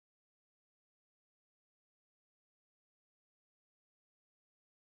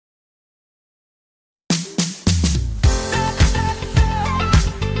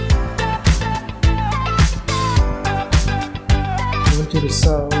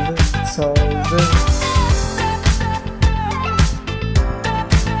solve it, solve it.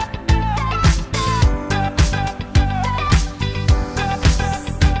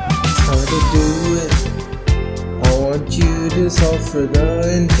 How to do it? I want you to solve for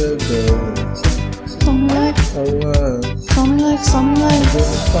the integral. Something like, something like, something like.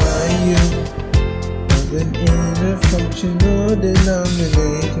 Identify you as an inner function or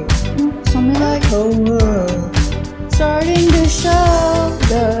denominator. Something like, starting to show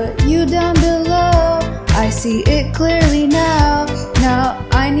the you down below. I see it clearly now. Now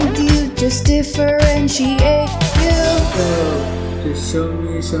I need you just differentiate you. Just show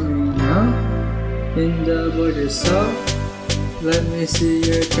me now. In the border cell, let me see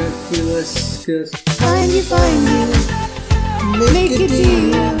your calculus skills. Find you, make it to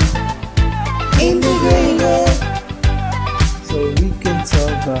you. Integrate it, so we can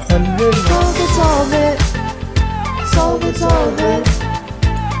solve 100 solve it, solve it. Solve it, solve it.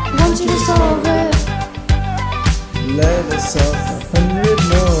 Want you to solve it. Let us solve 100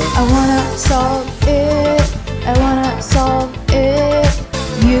 more. I wanna solve it. I wanna solve it.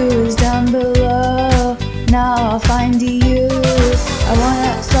 You is down below. Now I'll find you. I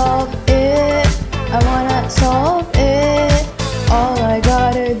wanna solve it. I wanna solve it. All I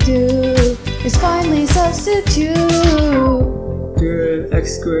gotta do is finally substitute. 2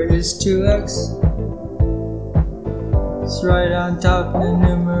 x squared is 2x. It's right on top in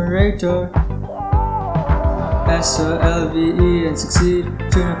the numerator. SOLVE and succeed.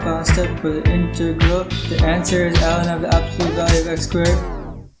 Tune a final step for the integral. The answer is ln of the absolute value of x squared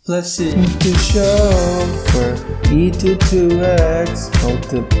plus c. To show for e to 2x,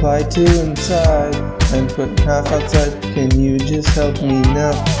 multiply 2 inside and put half outside. Can you just help me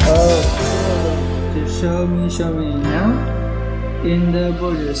now? Just show me now. In the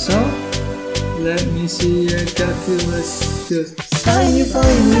border cell, let me see your calculus skills. Find you,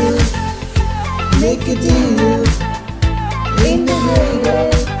 Make it to you. integrate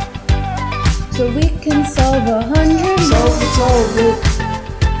it, so we can solve 100 Solve it, solve it.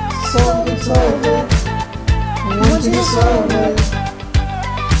 Solve it, solve it. I want you to solve it.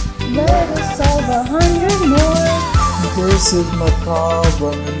 Let us solve 100 more. This is my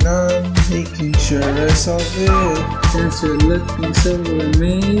problem and I'm making sure I solve it. Answer looking so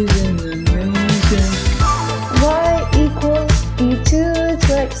amazing. Y equals e to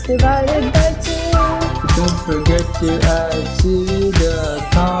 2x divided by 2. Don't forget to add to the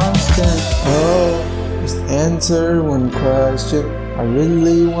constant. Just answer one question. I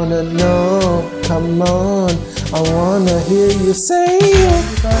really wanna know. Come on, I wanna hear you say it.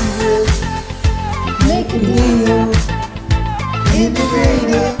 Make it You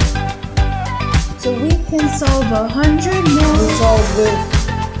integrate it. so we can solve 100 more. Solve it.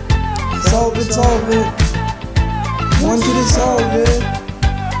 Solve it, solve it. Want you to solve it.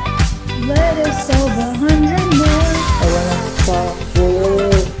 Let us solve 100 more. I wanna solve